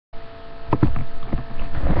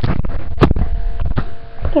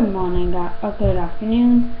Good morning, or good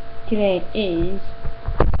afternoon. Today is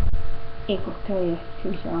April 30th,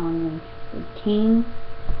 2015.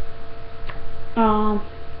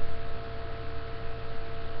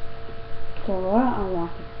 So what I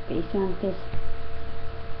want to base on this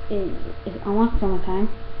is almost summertime.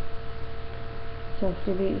 So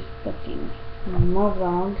should be expecting more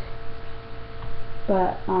vlogs.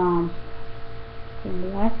 But the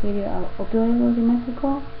last video I uploaded was a month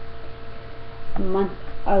ago.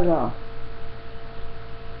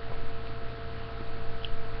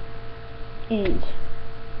 Is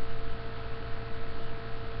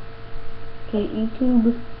okay,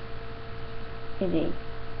 YouTube is a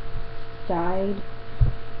side,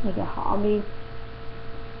 like a hobby,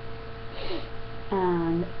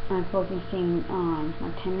 and I'm focusing on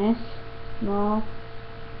my tennis ball,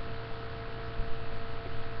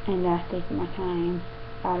 and that's taking my time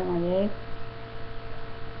out of my day.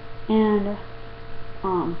 And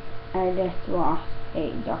I just watched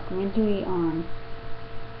a documentary on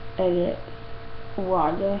Elliot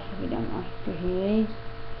Wilder. If you don't know who he is,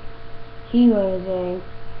 he was a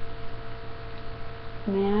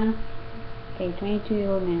man, a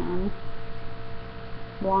 22-year-old man,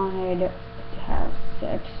 wanted to have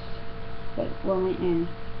sex with women and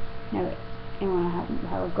never, and want to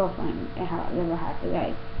have a girlfriend and live a happy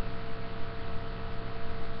life.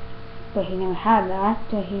 But he never had that,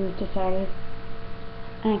 so he decided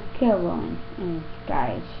and kill women and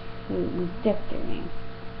guys who rejected me.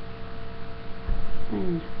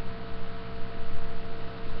 And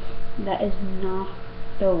that is not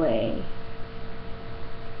the way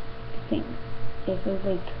to think. If it's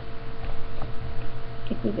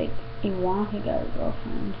like you want to get a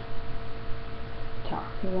girlfriend, talk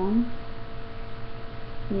to them,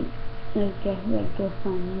 like get a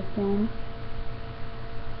girlfriend with them,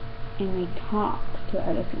 and like talk to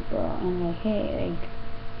other people and like, hey, like,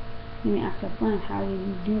 let me ask a friend, how do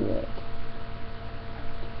you do it?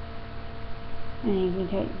 And he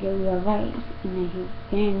can give you advice, and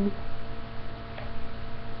then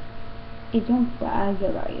you don't brag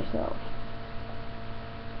about yourself.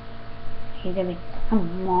 He's like,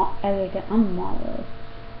 I'm marvelous.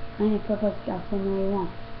 I'm the perfect girlfriend you want.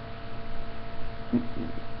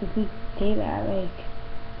 If you say that, like,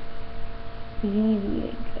 you need to be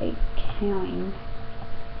like caring.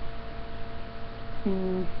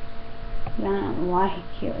 And I don't know why he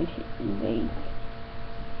killed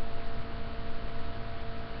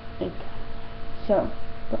so,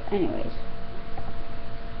 but anyways,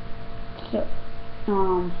 so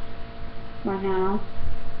right now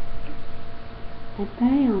I'm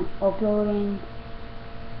planning on uploading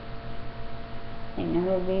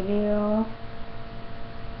another video,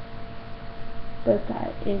 but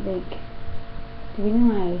that is like the reason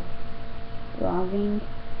why vlogging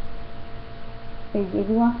is if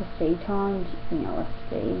you want to stay times, you know what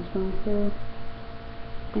stage going through,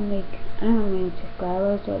 and like I don't have many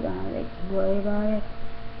subscribers, so I don't have to like worry about it.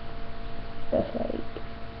 But like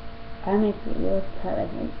I make videos, try to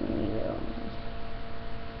make videos.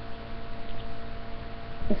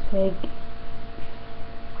 It's like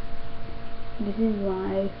this is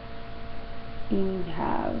why you need to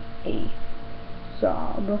have a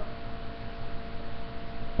job.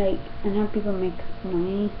 Like I know people make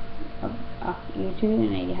money off YouTube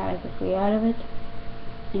and they have like a free out of it,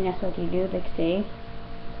 and that's what you do, like say.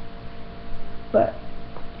 But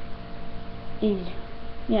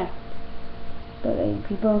but like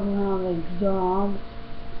people who have like jobs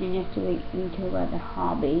and just do like YouTube as a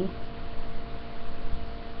hobby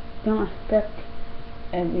don't expect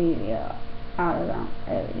a video out of them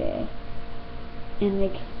every day. And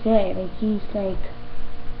like say, like he's like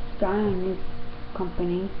starting a new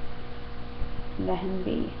company, let him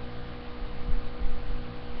be.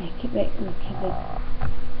 And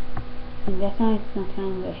that's why it's not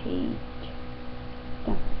kind of hate.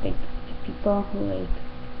 Like the people who like,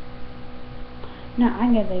 no,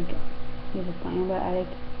 I get like he's a plan, but I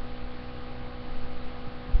like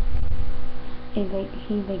it's like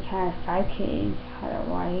he like had 5 kids, had a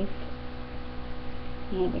wife,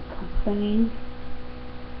 he had a company,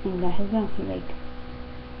 and that his own. He like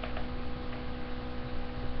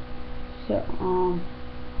so I'm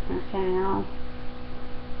signing out.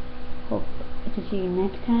 Hope to see you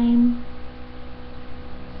next time.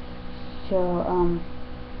 So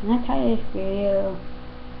next time this video,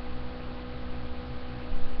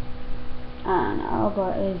 I don't know,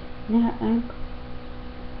 but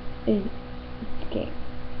is okay.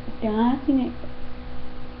 The last thing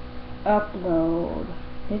I upload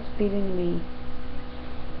this video to be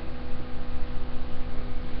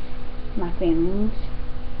my feelings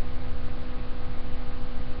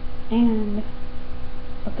and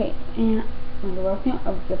a Okay, and when the working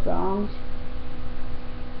of the vlogs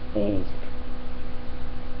is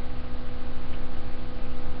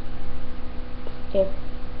if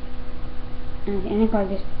and if I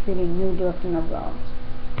just really new directing of vlogs.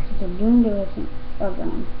 So the new directing of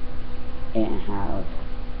them, and I have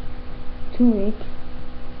 2 weeks.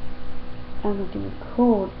 I'm going to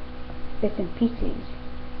record bits and pieces.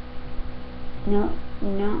 No,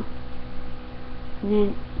 and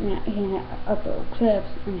then upload clips,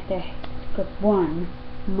 and the clip 1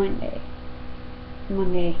 Monday,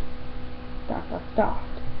 dot dot dot,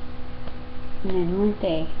 and then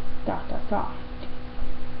Wednesday dot dot dot,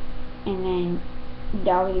 and then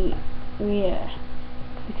Dolly, yeah,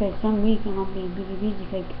 because some weeks I'm gonna be busy,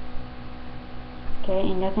 like, okay,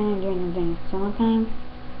 and that's what I'm doing during the summertime.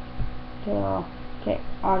 So, okay,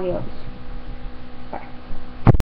 adios.